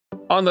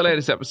On the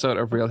latest episode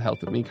of Real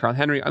Health with me, Carl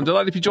Henry, I'm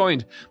delighted to be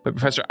joined by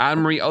Professor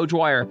Anne-Marie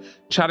O'Dwyer,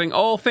 chatting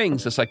all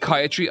things the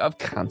psychiatry of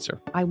cancer.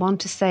 I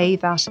want to say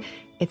that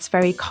it's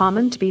very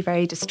common to be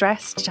very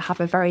distressed, to have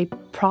a very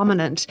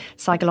prominent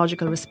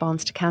psychological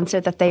response to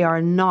cancer, that they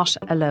are not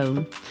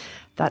alone,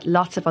 that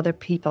lots of other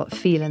people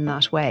feel in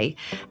that way,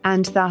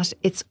 and that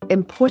it's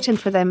important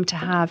for them to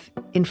have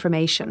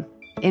information.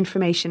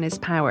 Information is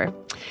power,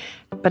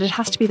 but it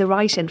has to be the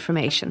right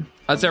information.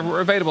 As ever,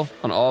 we're available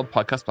on all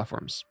podcast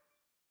platforms.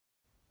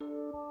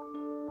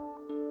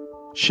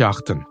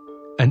 Seachtain,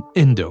 an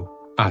Indo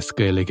as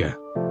Gaeilge.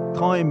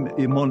 Táim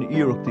I mon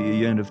iarachtaí a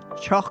dhéanamh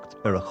teacht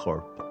ar a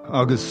chorp,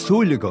 agus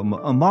súlagam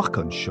amach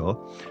an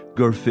seo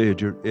gur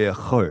féidir é a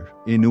chur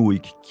in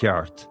uig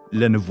ceart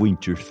lena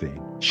bhaintir féin.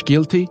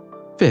 Scialtaí,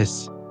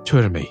 fis,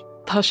 tuirmí.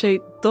 Tá sé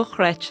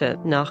dochreite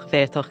nach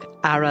bhéadach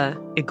ara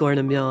I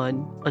gcóna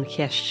meáin an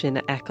cheist sin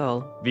a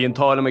eáil. Bhí an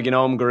tálam a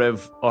gnám go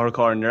raibh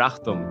orchár na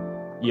reachtam.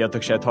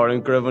 Iadach sé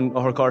tálan go raibh an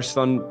orchár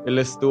stan I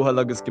listútha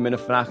agus go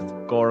minic freacht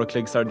gcóra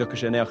cligsáir ducha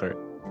sé nechar.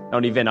 Ná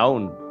ní bhín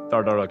ann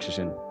dardorach sé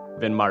sin,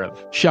 bhín marabh.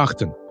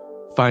 Seachtain.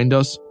 Find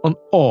us on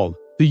all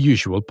the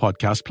usual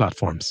podcast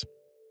platforms.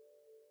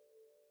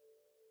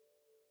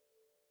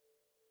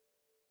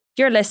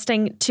 You're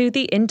listening to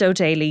the Indo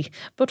Daily,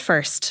 but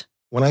first.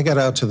 When I got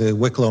out to the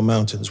Wicklow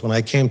Mountains, when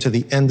I came to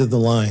the end of the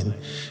line,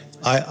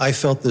 I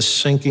felt this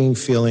sinking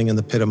feeling in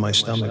the pit of my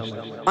stomach.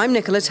 I'm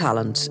Nicola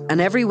Tallant, and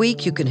every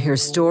week you can hear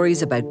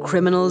stories about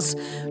criminals,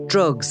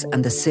 drugs,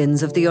 and the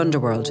sins of the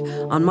underworld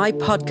on my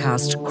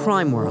podcast,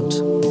 Crime World.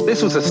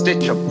 This was a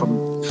stitch-up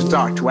from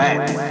start to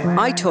end.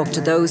 I talk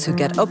to those who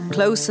get up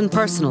close and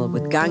personal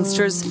with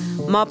gangsters,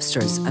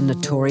 mobsters, and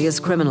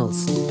notorious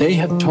criminals. They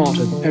have taught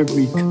of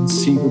every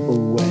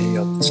conceivable way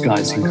of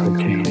disguising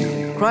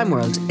cocaine. Crime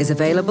World is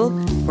available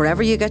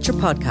wherever you get your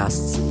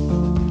podcasts.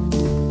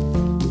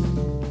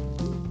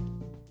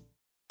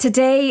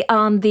 Today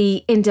on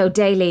the Indo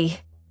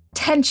Daily,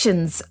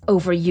 tensions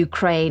over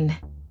Ukraine.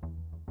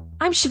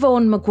 I'm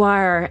Siobhan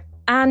Maguire,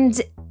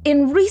 and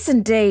in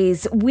recent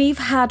days we've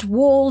had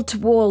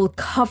wall-to-wall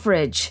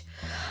coverage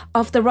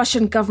of the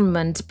Russian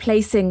government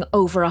placing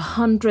over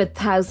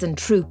 100,000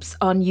 troops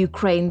on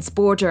Ukraine's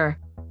border.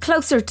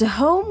 Closer to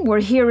home, we're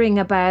hearing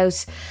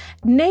about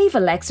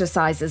naval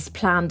exercises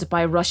planned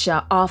by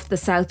Russia off the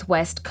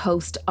southwest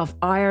coast of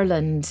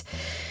Ireland.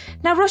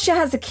 Now, Russia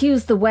has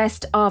accused the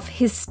West of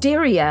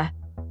hysteria,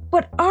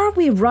 but are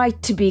we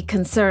right to be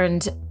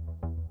concerned?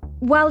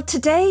 Well,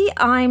 today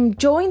I'm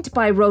joined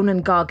by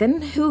Ronan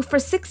Goggin, who for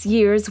 6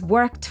 years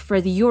worked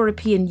for the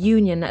European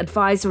Union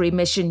Advisory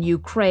Mission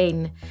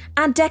Ukraine,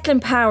 and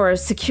Declan Power,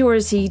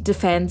 Security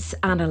Defence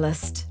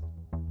Analyst.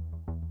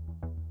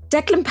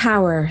 Declan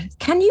Power,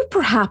 can you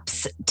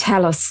perhaps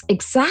tell us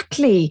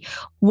exactly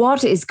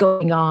what is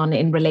going on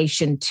in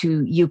relation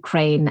to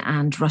Ukraine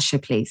and Russia,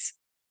 please?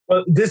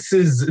 Well,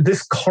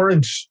 this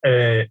current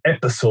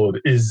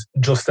episode is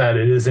just that.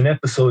 It is an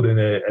episode in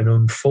an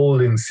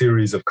unfolding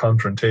series of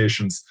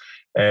confrontations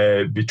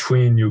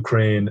between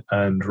Ukraine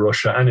and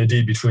Russia, and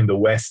indeed between the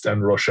West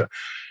and Russia.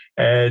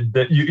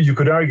 That you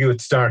could argue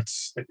it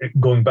starts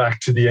going back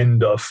to the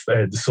end of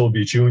the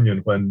Soviet Union,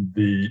 when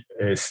the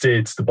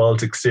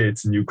Baltic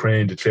states and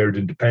Ukraine declared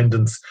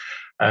independence.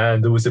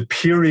 And there was a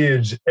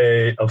period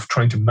of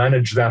trying to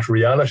manage that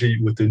reality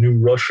with the new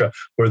Russia,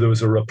 where there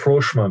was a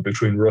rapprochement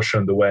between Russia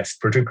and the West,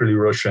 particularly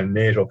Russia and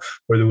NATO,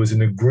 where there was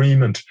an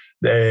agreement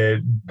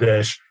that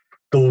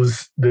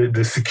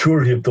the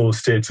security of those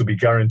states would be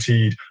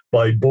guaranteed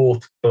by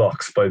both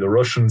blocs, by the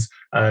Russians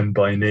and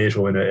by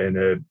NATO in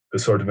a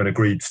sort of an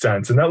agreed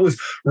stance. And that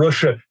was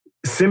Russia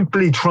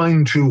simply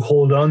trying to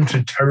hold on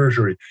to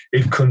territory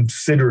it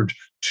considered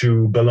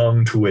to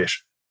belong to it.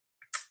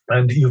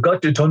 And you've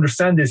got to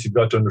understand this, you've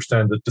got to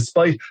understand that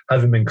despite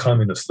having been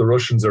communists, the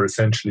Russians are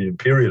essentially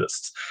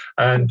imperialists,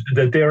 and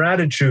that their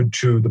attitude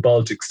to the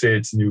Baltic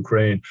states and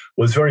Ukraine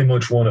was very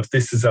much one of,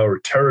 this is our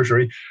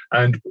territory.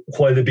 And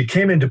while they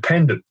became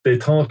independent, they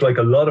thought, like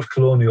a lot of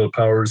colonial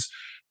powers,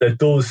 that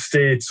those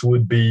states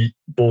would be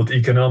both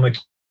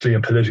economically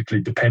and politically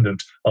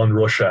dependent on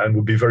Russia and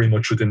would be very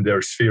much within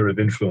their sphere of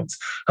influence.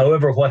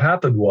 However, what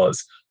happened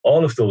was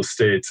all of those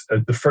states,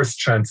 at the first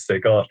chance they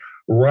got,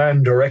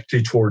 ran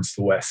directly towards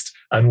the West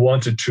and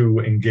wanted to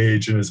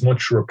engage in as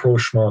much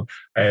rapprochement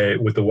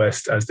with the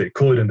West as they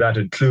could, and that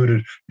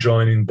included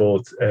joining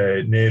both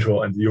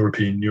NATO and the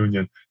European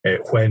Union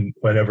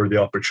whenever the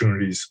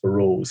opportunities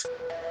arose.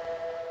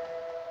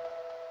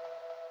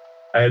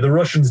 The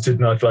Russians did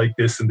not like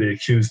this, and they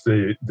accused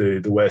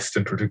the West,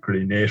 and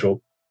particularly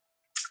NATO,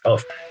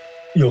 of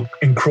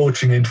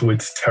encroaching into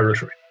its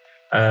territory.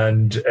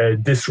 And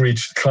this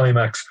reached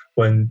climax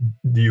when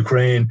the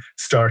Ukraine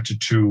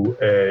started to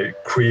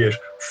create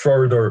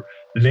further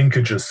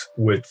linkages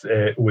with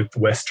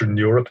Western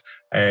Europe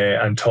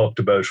and talked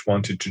about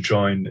wanting to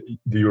join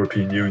the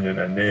European Union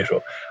and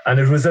NATO. And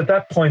it was at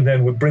that point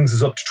then, what brings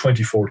us up to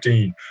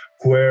 2014,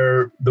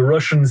 where the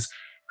Russians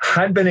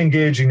had been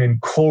engaging in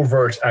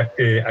covert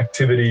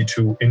activity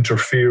to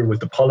interfere with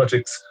the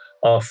politics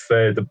of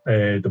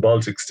the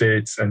Baltic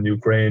states and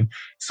Ukraine.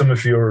 Some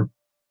of your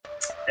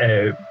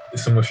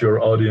Some of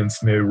your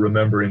audience may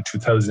remember in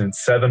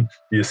 2007,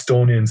 the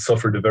Estonians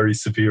suffered a very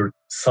severe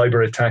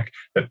cyber attack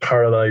that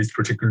paralyzed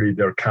particularly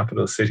their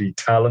capital city,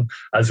 Tallinn,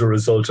 as a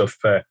result of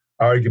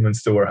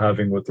arguments they were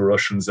having with the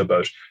Russians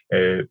about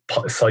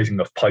siting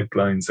of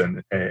pipelines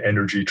and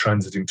energy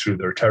transiting through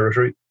their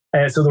territory.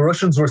 So the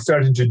Russians were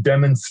starting to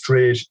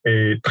demonstrate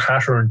a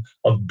pattern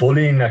of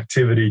bullying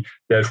activity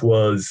that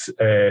was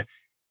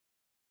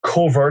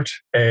covert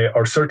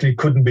or certainly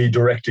couldn't be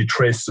directly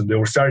traced. And they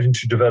were starting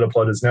to develop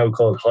what is now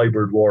called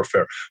hybrid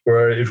warfare,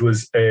 where it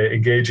was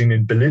engaging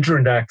in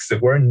belligerent acts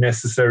that weren't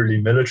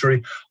necessarily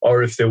military,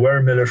 or if they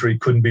were military,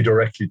 couldn't be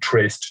directly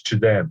traced to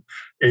them.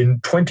 In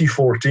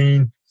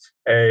 2014,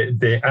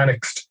 they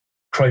annexed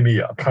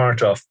Crimea, a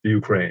part of the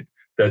Ukraine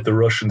that the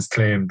Russians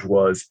claimed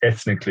was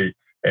ethnically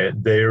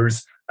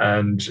theirs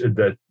and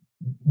that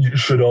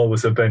should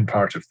always have been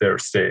part of their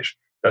state.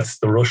 That's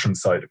the Russian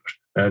side of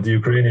it. The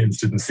Ukrainians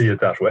didn't see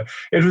it that way.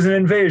 It was an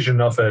invasion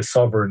of a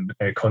sovereign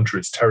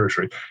country's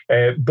territory,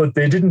 but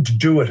they didn't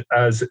do it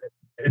as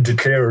a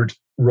declared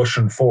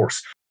Russian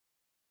force.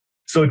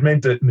 So it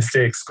meant that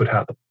mistakes could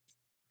happen.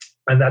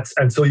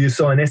 And so you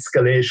saw an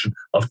escalation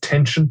of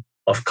tension,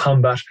 of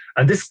combat,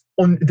 and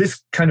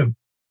this kind of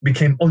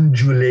became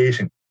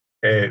undulating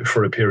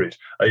for a period.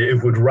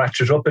 It would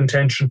ratchet up in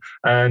tension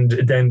and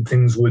then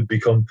things would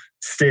become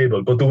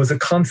stable. But there was a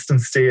constant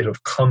state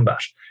of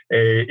combat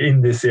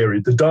in this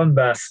area. The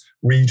Donbass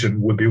region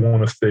would be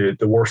one of the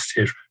worst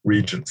hit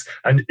regions.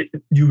 And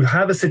you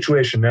have a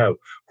situation now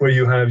where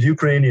you have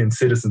Ukrainian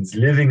citizens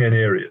living in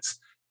areas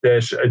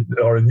that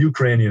are in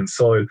Ukrainian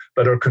soil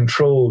but are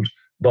controlled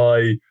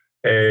by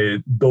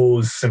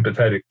those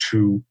sympathetic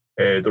to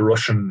the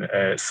Russian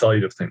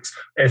side of things.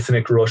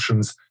 Ethnic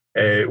Russians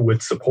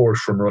with support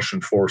from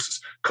Russian forces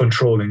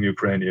controlling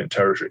Ukrainian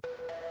territory.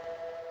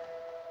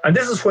 And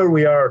this is where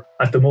we are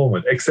at the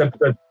moment, except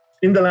that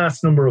in the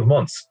last number of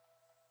months,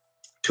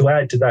 to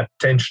add to that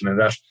tension and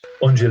that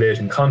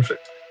undulating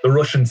conflict, the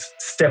Russians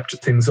stepped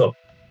things up.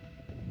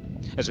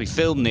 As we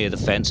filmed near the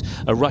fence,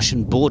 a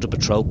Russian border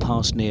patrol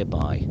passed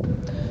nearby.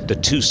 The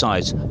two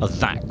sides are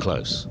that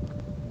close.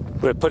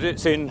 Well,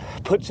 puts it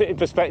in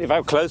perspective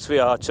how close we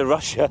are to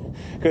Russia,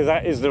 because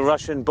that is the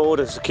Russian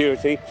border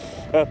security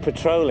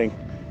patrolling.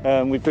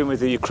 We've been with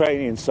the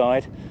Ukrainian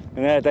side,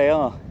 and there they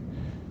are.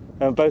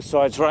 Both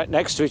sides right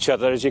next to each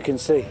other, as you can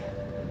see.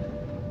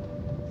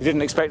 You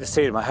didn't expect to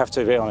see them, I have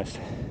to be honest.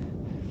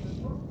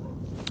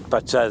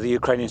 But the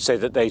Ukrainians say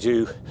that they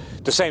do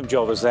the same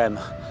job as them,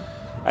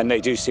 and they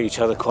do see each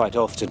other quite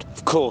often.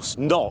 Of course,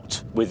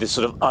 not with this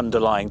sort of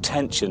underlying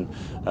tension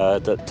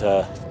that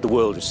the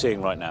world is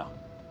seeing right now.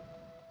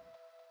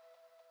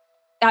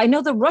 I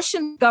know the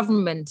Russian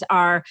government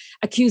are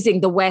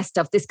accusing the West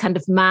of this kind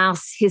of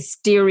mass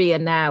hysteria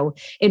now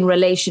in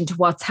relation to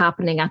what's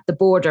happening at the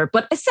border.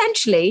 But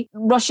essentially,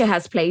 Russia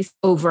has placed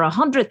over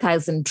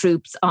 100,000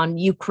 troops on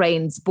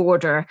Ukraine's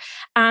border.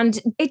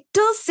 And it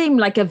does seem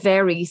like a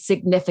very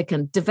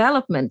significant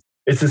development.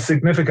 It's a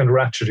significant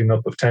ratcheting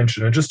up of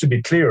tension. And just to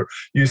be clear,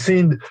 you've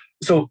seen...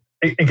 So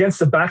against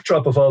the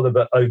backdrop of all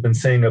that I've been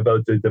saying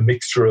about the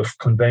mixture of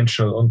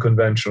conventional,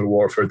 unconventional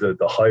warfare, the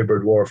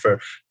hybrid warfare,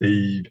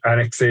 the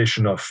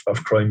annexation of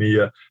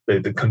Crimea,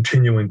 the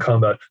continuing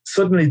combat,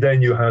 suddenly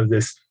then you have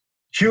this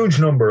huge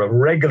number of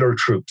regular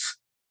troops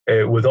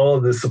with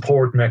all the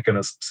support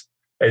mechanisms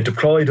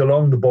deployed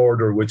along the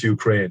border with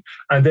Ukraine.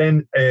 And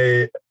then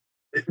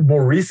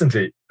more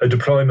recently, a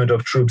deployment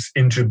of troops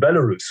into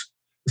Belarus.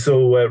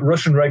 So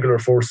Russian regular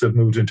forces have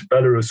moved into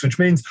Belarus, which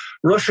means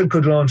Russia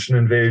could launch an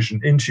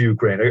invasion into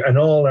Ukraine, an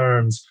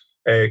all-arms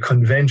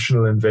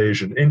conventional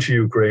invasion into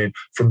Ukraine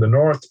from the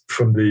north,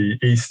 from the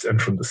east,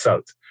 and from the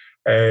south.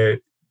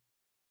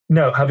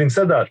 Now, having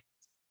said that,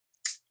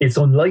 it's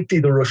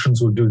unlikely the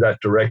Russians will do that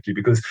directly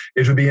because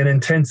it would be an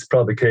intense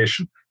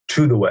provocation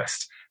to the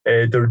West.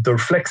 They're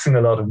flexing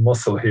a lot of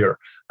muscle here,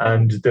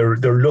 and they're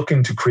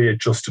looking to create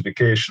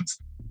justifications.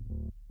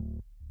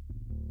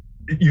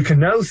 You can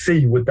now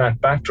see with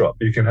that backdrop,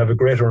 you can have a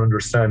greater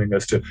understanding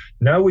as to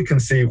now we can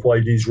see why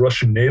these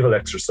Russian naval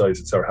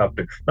exercises are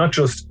happening, not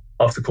just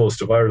off the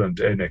coast of Ireland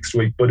next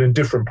week, but in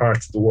different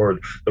parts of the world.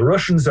 The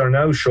Russians are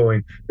now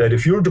showing that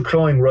if you're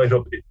deploying right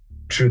up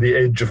to the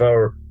edge of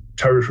our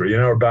territory, in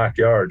our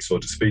backyard, so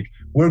to speak,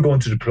 we're going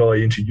to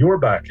deploy into your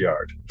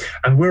backyard.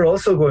 And we're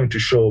also going to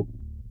show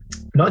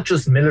not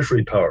just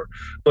military power,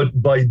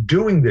 but by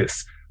doing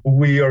this,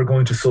 we are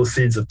going to sow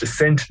seeds of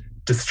dissent,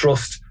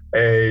 distrust,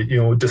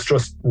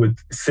 distrust with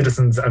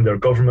citizens and their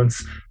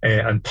governments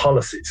and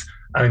policies,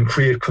 and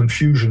create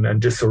confusion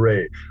and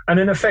disarray. And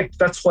in effect,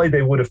 that's why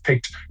they would have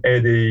picked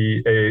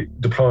the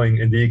deploying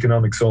in the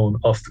economic zone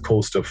off the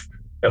coast of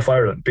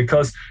Ireland,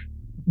 because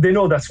they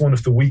know that's one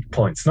of the weak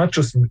points, not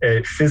just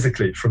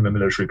physically from a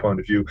military point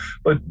of view,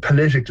 but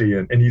politically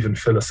and even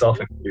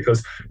philosophically,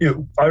 because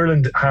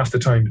Ireland half the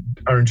time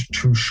aren't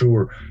too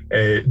sure.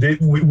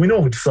 We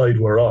know which side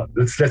we're on.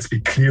 Let's be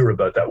clear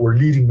about that. We're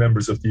leading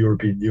members of the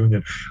European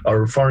Union.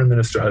 Our foreign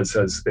minister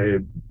has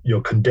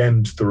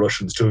condemned the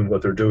Russians doing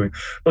what they're doing.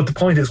 But the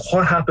point is,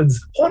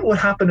 what would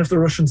happen if the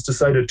Russians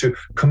decided to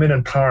come in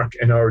and park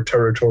in our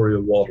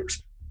territorial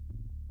waters?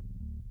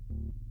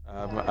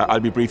 I'll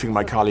be briefing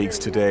my colleagues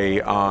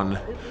today on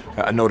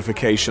a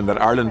notification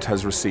that Ireland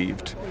has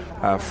received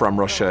from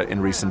Russia in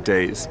recent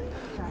days,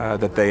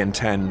 that they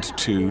intend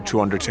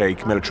to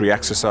undertake military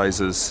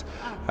exercises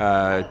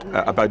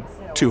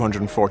about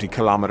 240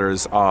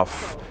 kilometres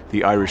off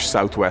the Irish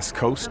southwest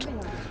coast.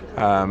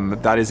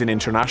 That is in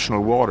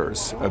international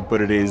waters,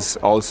 but it is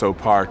also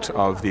part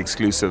of the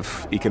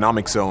exclusive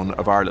economic zone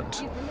of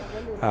Ireland.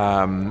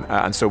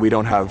 And so we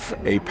don't have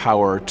a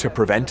power to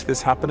prevent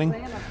this happening.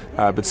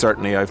 But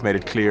certainly I've made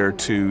it clear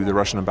to the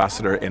Russian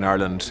ambassador in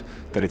Ireland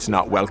that it's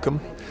not welcome.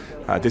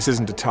 This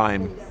isn't a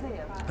time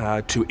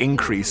to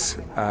increase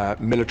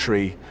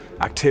military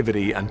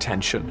activity and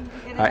tension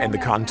in the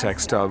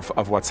context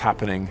of what's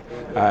happening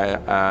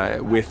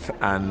with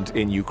and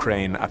in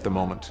Ukraine at the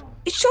moment.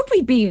 Should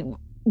we be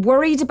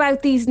worried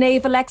about these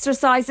naval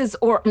exercises,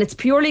 or it's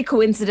purely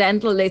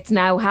coincidental it's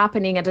now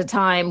happening at a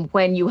time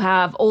when you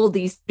have all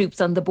these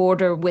troops on the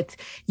border with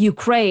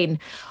Ukraine?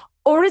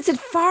 Or is it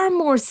far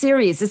more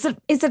serious? Is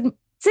it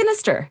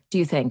sinister, do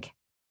you think?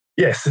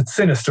 Yes, it's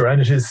sinister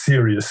and it is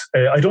serious.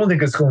 I don't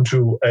think it's going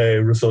to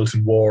result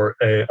in war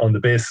on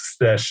the basis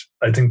that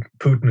I think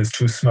Putin is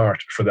too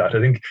smart for that. I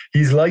think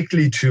he's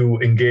likely to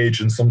engage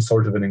in some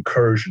sort of an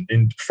incursion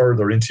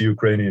further into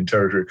Ukrainian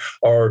territory,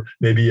 or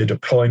maybe a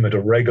deployment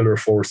of regular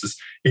forces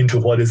into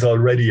what is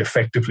already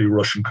effectively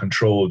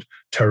Russian-controlled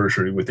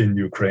territory within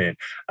Ukraine,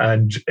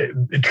 and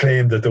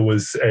claim that there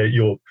was,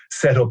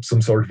 set up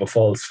some sort of a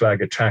false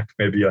flag attack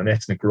maybe on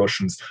ethnic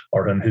Russians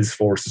or on his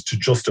forces to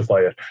justify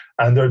it.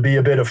 And there'll be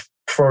a bit of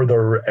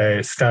further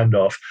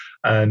standoff,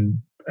 and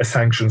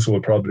sanctions will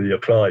probably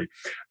apply.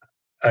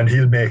 And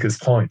he'll make his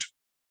point.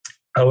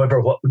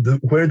 However,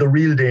 where the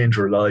real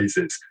danger lies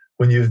is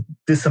when you have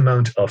this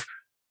amount of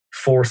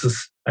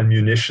forces and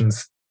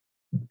munitions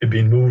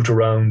being moved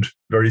around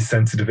very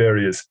sensitive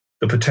areas,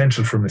 the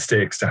potential for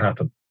mistakes to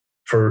happen.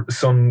 For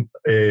some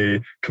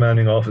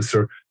commanding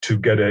officer to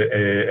get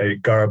a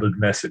garbled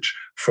message,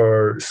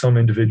 for some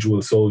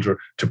individual soldier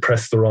to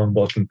press the wrong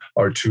button,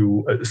 or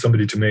to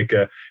somebody to make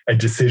a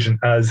decision,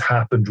 as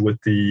happened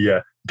with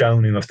the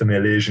downing of the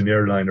Malaysian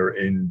airliner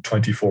in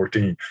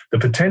 2014. The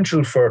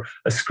potential for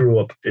a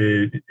screw-up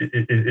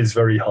is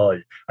very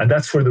high. And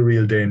that's where the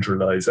real danger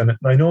lies. And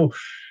I know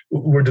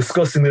we're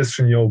discussing this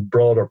from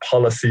broader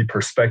policy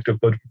perspective,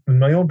 but in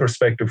my own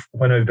perspective,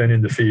 when I've been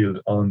in the field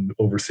on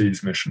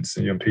overseas missions,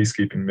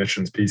 peacekeeping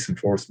missions, peace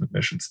enforcement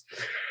missions,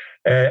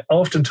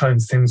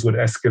 oftentimes things would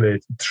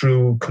escalate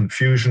through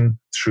confusion,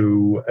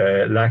 through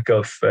lack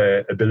of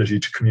ability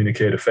to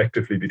communicate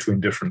effectively between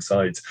different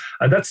sides,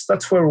 and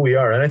that's where we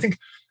are. And I think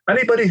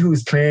anybody who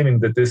is claiming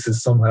that this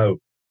is somehow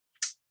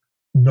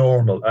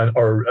normal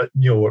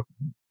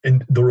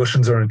the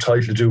Russians are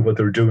entitled to do what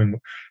they're doing,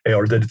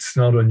 or that it's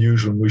not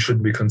unusual and we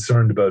shouldn't be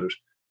concerned about it,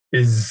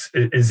 is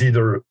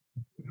either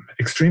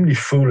extremely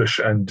foolish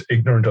and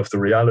ignorant of the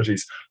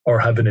realities, or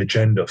have an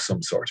agenda of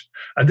some sort.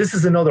 And this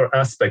is another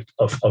aspect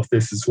of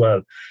this as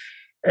well.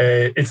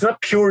 It's not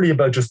purely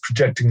about just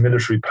projecting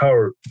military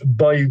power.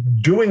 By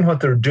doing what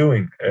they're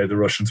doing, the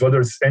Russians,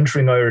 whether it's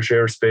entering Irish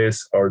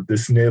airspace or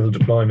this naval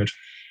deployment,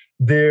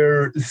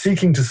 they're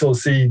seeking to sow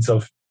seeds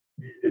of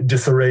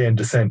disarray and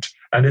dissent.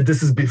 And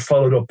this has been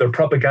followed up. Their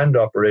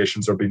propaganda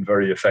operations are being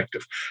very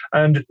effective.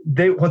 And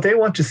what they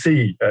want to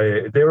see,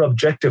 their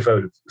objective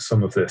out of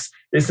some of this,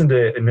 isn't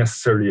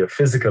necessarily a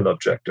physical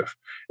objective.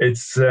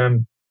 It's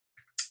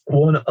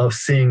one of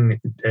seeing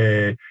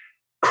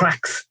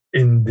cracks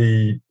in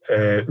the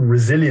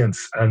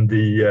resilience and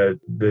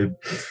the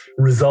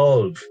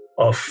resolve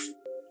of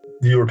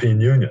the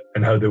European Union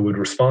and how they would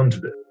respond to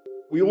this.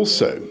 We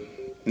also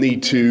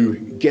need to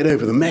get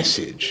over the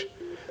message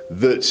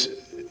that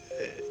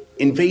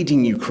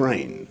invading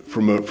Ukraine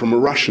from a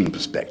Russian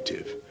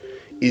perspective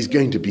is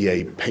going to be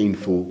a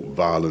painful,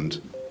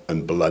 violent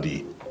and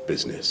bloody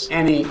business.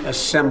 Any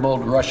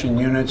assembled Russian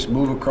units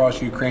move across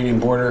the Ukrainian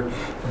border,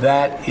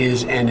 that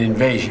is an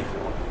invasion.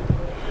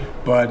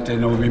 But it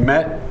will be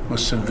met with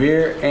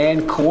severe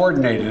and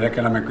coordinated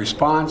economic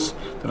response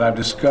that I've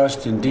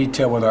discussed in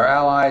detail with our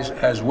allies,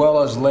 as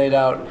well as laid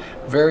out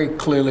very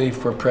clearly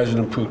for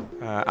President Putin.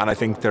 And I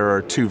think there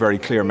are two very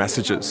clear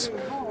messages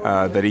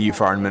that EU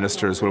foreign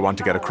ministers will want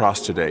to get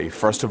across today.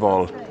 First of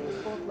all,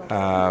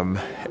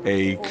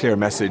 a clear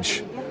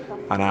message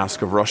and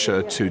ask of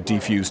Russia to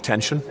defuse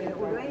tension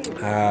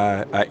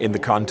in the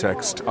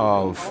context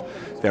of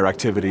their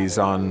activities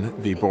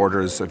on the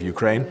borders of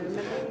Ukraine,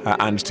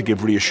 and to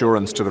give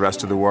reassurance to the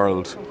rest of the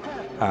world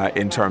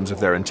in terms of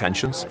their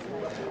intentions.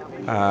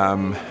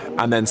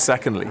 And then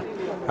secondly,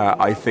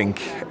 I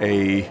think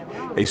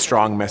a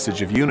strong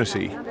message of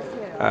unity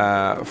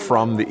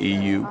from the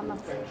EU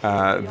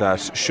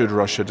that should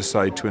Russia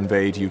decide to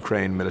invade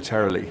Ukraine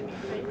militarily,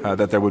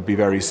 that there would be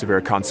very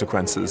severe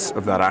consequences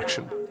of that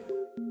action.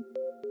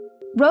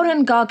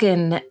 Ronan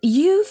Goggin,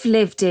 you've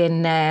lived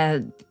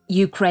in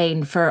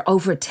Ukraine for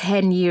over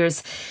 10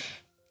 years.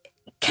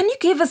 Can you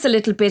give us a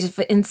little bit of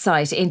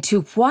insight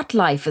into what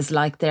life is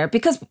like there?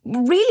 Because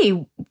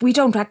really, we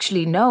don't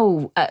actually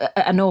know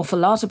an awful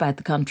lot about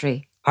the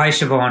country. Hi,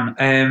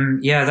 Siobhan.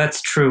 Yeah,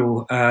 that's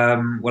true.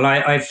 Well,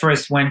 I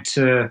first went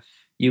to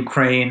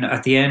Ukraine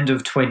at the end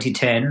of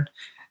 2010.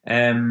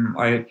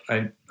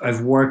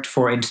 I've worked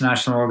for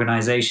international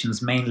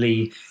organisations,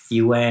 mainly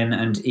UN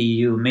and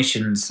EU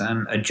missions,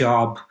 and a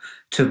job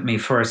took me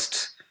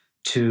first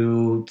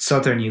to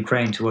southern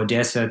Ukraine, to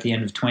Odessa at the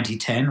end of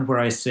 2010, where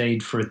I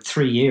stayed for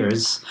 3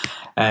 years,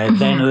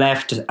 then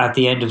left at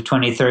the end of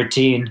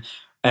 2013,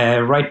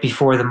 right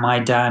before the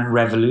Maidan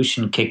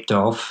revolution kicked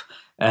off.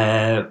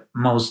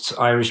 Most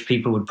Irish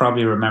people would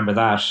probably remember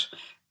that.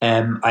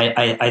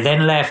 I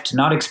then left,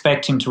 not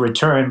expecting to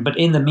return, but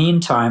in the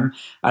meantime,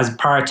 as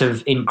part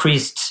of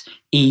increased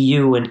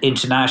EU and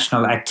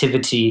international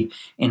activity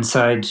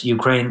inside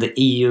Ukraine, the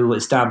EU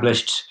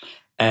established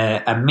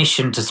a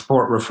mission to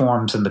support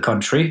reforms in the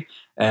country,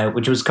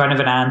 which was kind of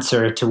an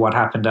answer to what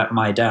happened at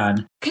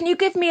Maidan. Can you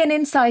give me an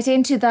insight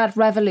into that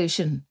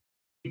revolution?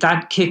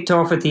 That kicked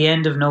off at the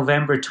end of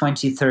November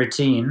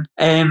 2013.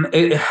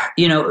 It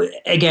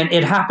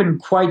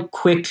happened quite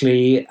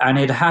quickly, and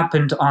it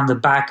happened on the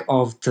back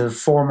of the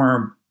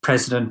former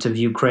president of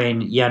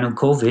Ukraine,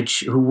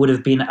 Yanukovych, who would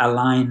have been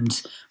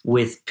aligned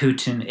with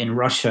Putin in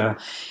Russia.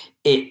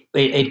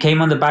 It came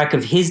on the back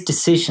of his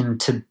decision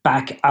to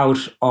back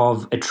out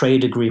of a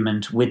trade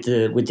agreement with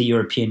the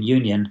European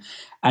Union,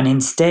 and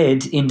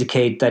instead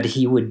indicate that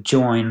he would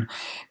join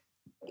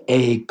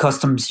a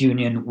customs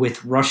union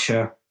with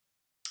Russia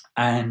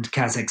and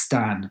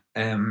Kazakhstan.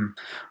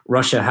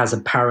 Russia has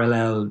a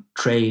parallel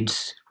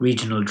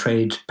regional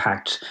trade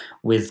pact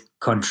with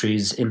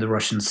countries in the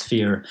Russian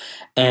sphere.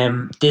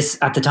 At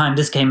the time,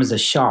 this came as a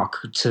shock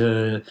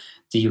to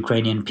the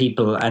Ukrainian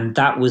people, and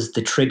that was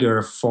the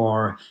trigger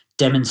for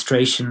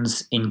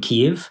demonstrations in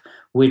Kyiv,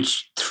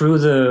 which through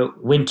the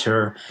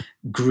winter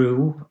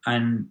grew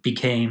and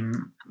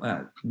became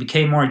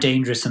more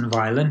dangerous and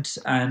violent,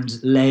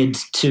 and led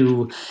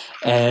to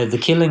the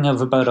killing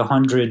of about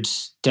 100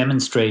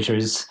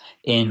 demonstrators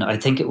in, I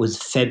think it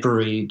was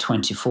February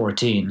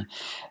 2014.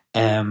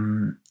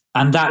 And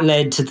that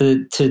led to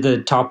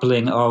the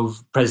toppling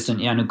of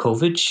President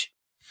Yanukovych.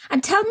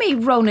 And tell me,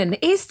 Ronan,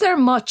 is there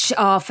much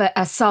of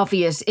a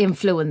Soviet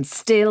influence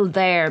still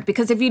there?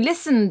 Because if you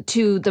listen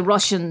to the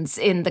Russians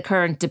in the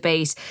current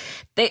debate,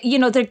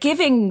 they're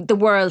giving the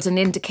world an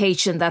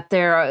indication that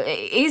there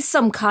is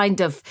some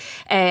kind of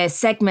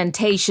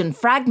fragmentation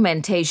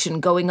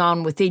going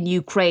on within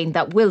Ukraine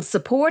that will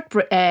support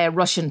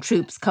Russian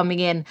troops coming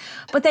in.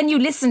 But then you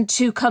listen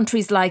to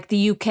countries like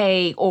the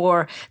UK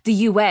or the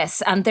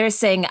US, and they're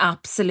saying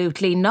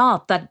absolutely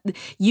not, that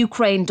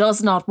Ukraine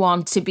does not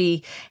want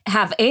to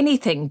have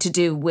anything to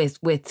do with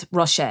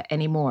Russia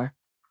anymore.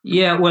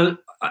 Yeah, well,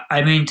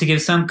 I mean, to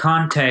give some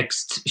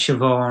context,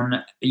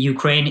 Siobhan,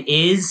 Ukraine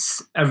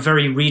is a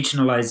very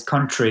regionalized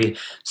country.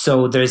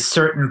 So there's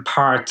certain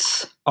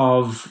parts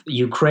of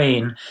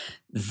Ukraine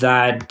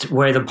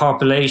where the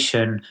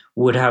population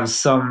would have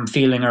some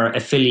feeling or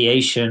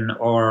affiliation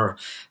or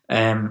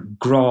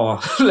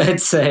graw,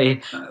 let's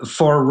say,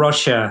 for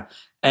Russia.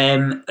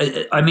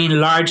 I mean,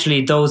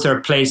 largely those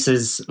are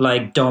places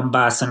like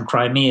Donbass and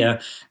Crimea,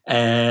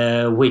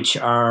 which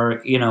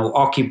are,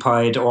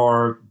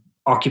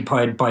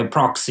 occupied by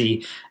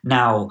proxy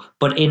now.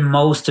 But in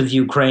most of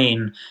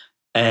Ukraine,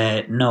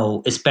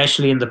 no,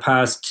 especially in the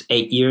past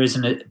 8 years,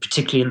 and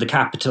particularly in the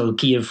capital,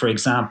 Kyiv, for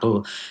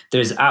example,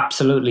 there's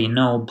absolutely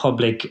no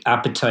public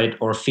appetite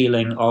or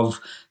feeling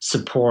of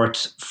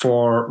support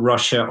for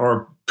Russia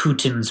or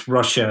Putin's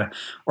Russia,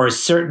 or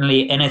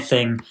certainly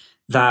anything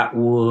that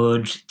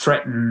would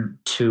threaten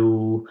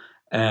to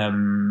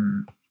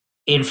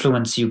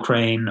influence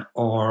Ukraine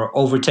or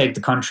overtake the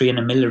country in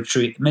a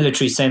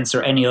military sense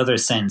or any other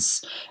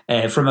sense.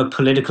 From a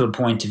political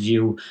point of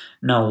view,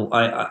 no,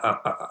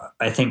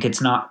 I think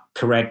it's not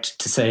correct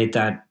to say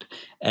that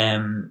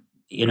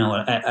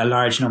a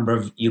large number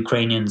of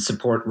Ukrainians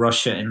support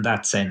Russia in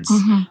that sense.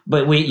 Mm-hmm.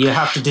 But you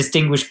have to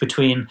distinguish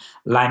between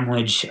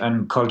language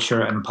and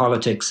culture and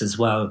politics as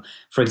well.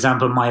 For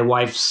example, my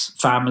wife's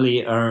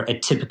family are a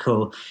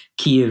typical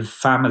Kyiv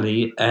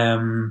family.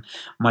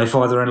 My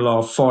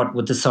father-in-law fought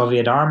with the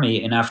Soviet army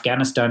in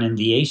Afghanistan in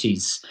the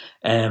 80s.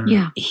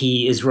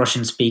 He is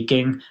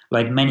Russian-speaking.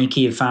 Like many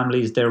Kyiv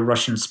families, they're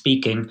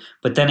Russian-speaking.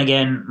 But then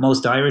again,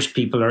 most Irish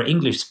people are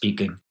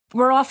English-speaking.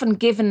 We're often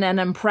given an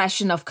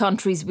impression of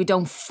countries we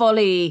don't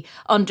fully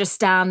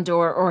understand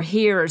or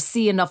hear or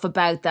see enough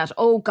about, that,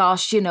 oh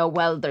gosh, their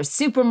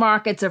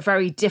supermarkets are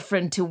very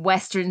different to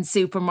Western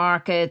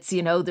supermarkets.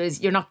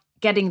 You're not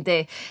getting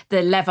the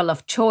level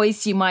of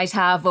choice you might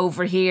have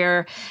over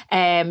here.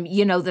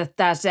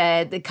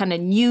 That the kind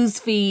of news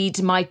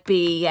feed might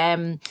be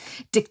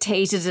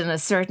dictated in a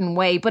certain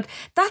way. But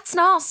that's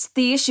not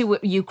the issue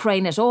with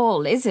Ukraine at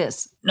all, is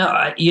it?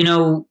 No,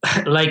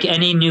 like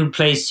any new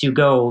place you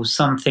go,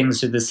 some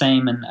things are the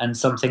same and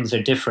some things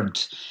are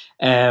different.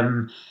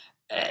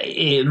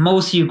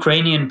 Most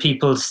Ukrainian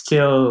people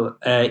still,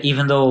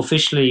 even though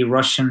officially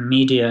Russian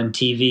media and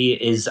TV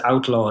is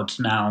outlawed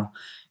now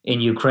in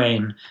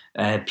Ukraine,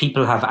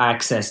 people have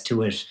access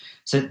to it.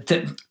 So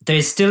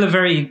there's still a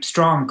very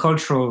strong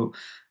cultural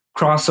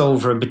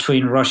crossover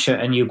between Russia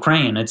and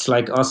Ukraine. It's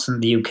like us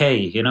and the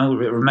UK,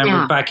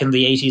 Remember back in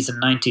the 80s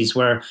and 90s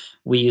where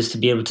we used to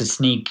be able to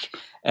sneak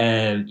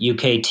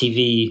UK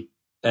TV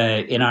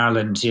in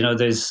Ireland.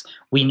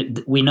 We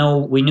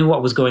knew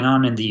what was going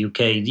on in the UK.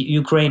 The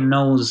Ukraine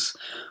knows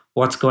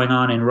what's going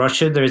on in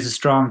Russia. There's a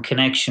strong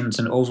connections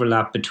and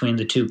overlap between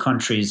the two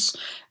countries.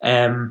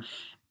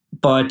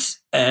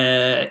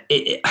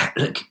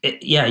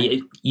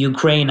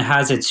 Ukraine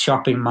has its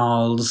shopping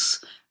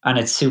malls and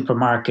its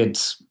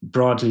supermarkets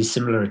broadly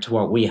similar to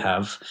what we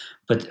have.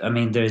 But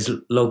there's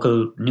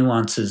local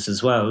nuances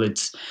as well.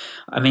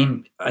 I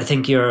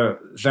think you're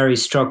very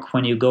struck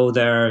when you go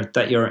there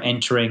that you're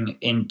entering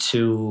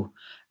into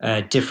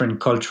a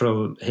different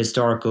cultural,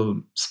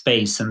 historical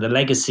space, and the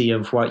legacy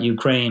of what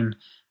Ukraine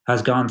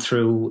has gone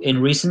through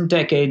in recent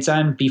decades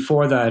and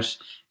before that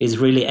is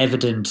really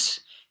evident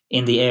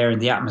in the air, in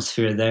the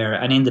atmosphere there,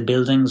 and in the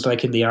buildings,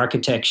 like in the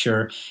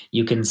architecture.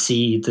 You can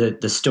see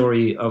the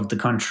story of the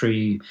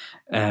country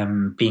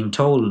being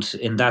told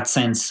in that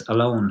sense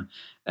alone.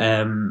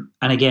 And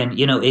again,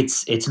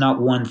 it's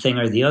not one thing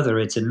or the other.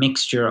 It's a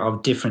mixture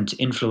of different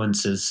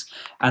influences,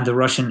 and the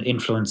Russian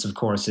influence, of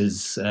course,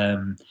 is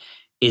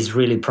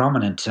really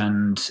prominent.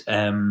 And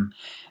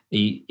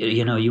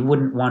you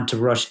wouldn't want to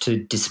rush to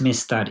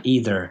dismiss that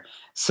either.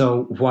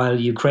 So while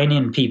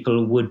Ukrainian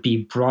people would be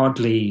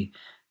broadly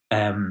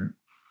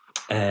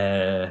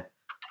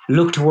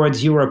look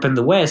towards Europe and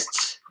the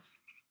West,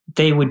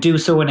 they would do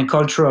so in a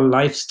cultural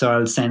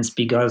lifestyle sense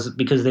because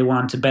they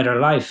want a better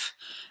life.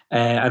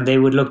 And they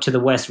would look to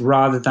the West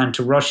rather than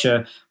to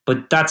Russia.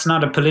 But that's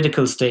not a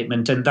political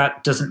statement, and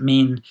that doesn't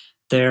mean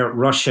they're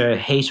Russia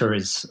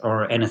haters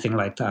or anything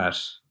like that.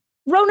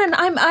 Ronan,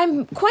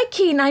 I'm quite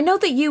keen. I know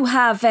that you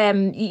have,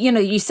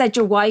 you said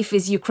your wife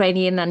is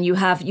Ukrainian and you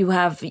have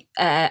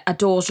a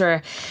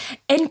daughter.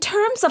 In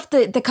terms of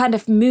the kind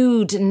of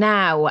mood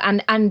now,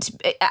 and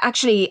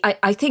actually,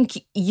 I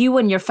think you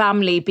and your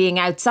family being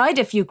outside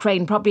of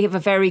Ukraine probably have a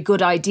very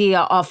good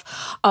idea of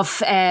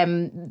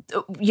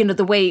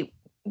the way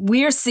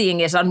we're seeing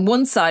it on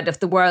one side of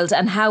the world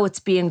and how it's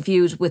being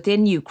viewed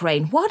within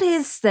Ukraine. What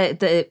is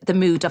the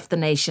mood of the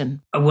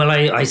nation? Well,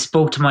 I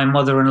spoke to my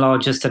mother-in-law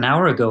just an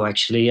hour ago,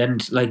 actually,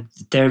 and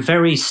they're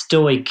very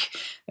stoic,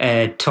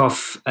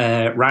 tough,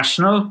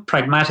 rational,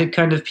 pragmatic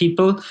kind of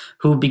people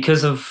who,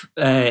 because of,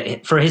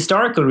 for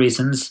historical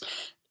reasons,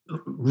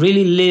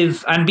 really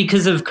live, and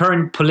because of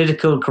current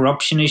political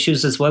corruption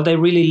issues as well, they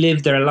really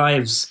live their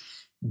lives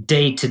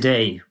day to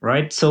day,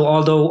 right? So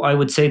although I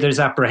would say there's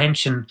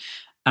apprehension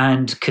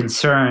and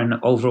concern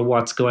over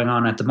what's going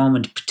on at the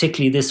moment,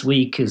 particularly this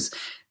week, as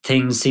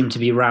things seem to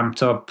be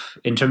ramped up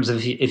in terms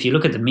of, if you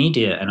look at the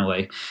media in a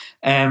way.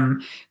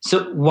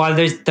 So while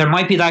there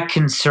might be that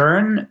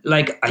concern,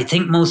 I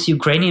think most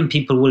Ukrainian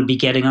people will be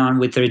getting on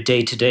with their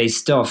day-to-day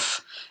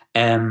stuff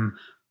in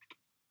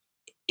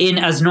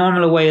as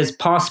normal a way as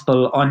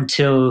possible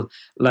until,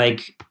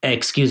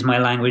 excuse my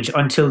language,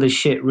 until the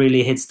shit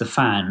really hits the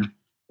fan.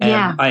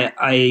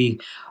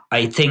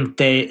 I think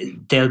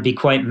they'll be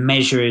quite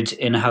measured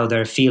in how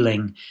they're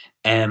feeling.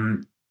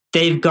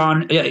 They've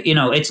gone,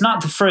 it's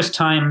not the first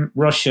time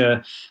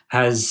Russia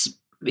has,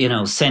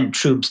 sent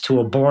troops to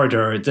a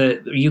border.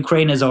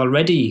 Ukraine is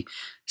already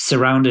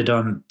surrounded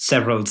on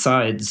several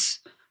sides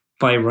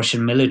by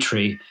Russian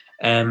military.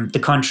 The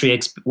country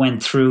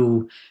went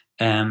through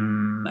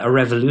a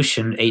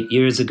revolution 8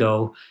 years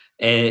ago.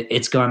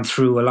 It's gone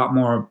through a lot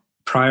more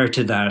prior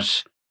to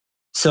that.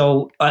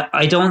 So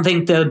I don't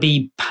think they'll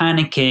be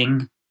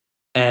panicking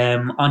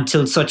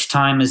until such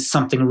time as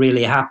something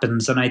really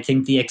happens. And I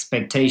think the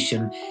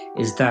expectation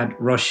is that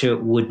Russia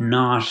would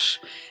not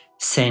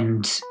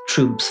send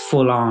troops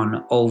full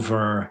on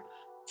over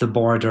the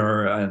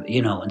border,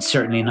 and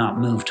certainly not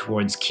move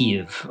towards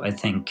Kyiv. I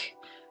think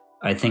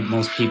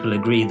most people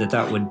agree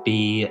that would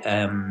be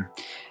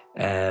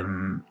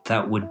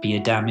a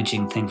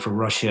damaging thing for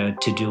Russia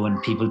to do,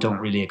 and people don't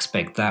really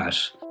expect that.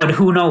 But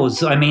who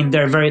knows? My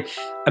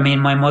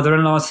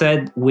mother-in-law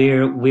said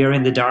we're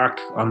in the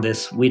dark on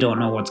this. We don't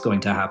know what's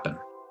going to happen.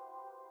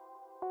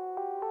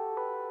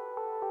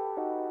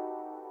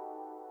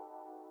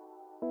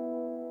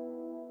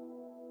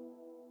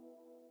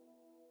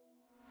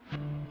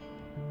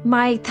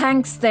 My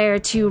thanks there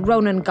to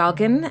Ronan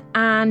Goggin,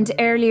 and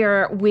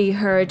earlier we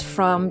heard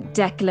from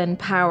Declan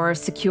Power,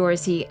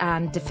 security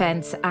and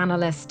defence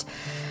analyst.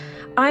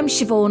 I'm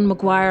Siobhan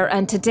Maguire,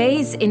 and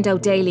today's Indo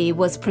Daily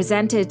was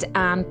presented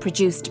and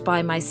produced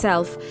by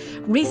myself,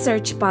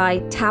 research by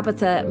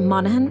Tabitha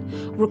Monaghan,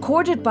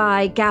 recorded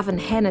by Gavin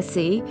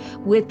Hennessy,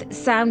 with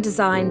sound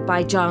design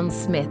by John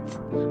Smith.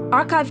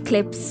 Archive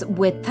clips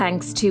with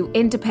thanks to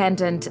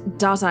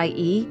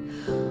independent.ie,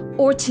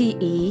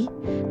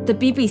 RTE, the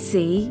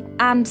BBC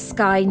and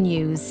Sky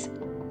News.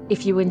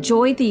 If you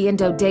enjoy the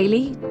Indo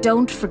Daily,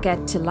 don't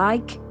forget to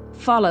like,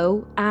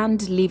 follow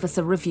and leave us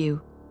a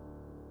review.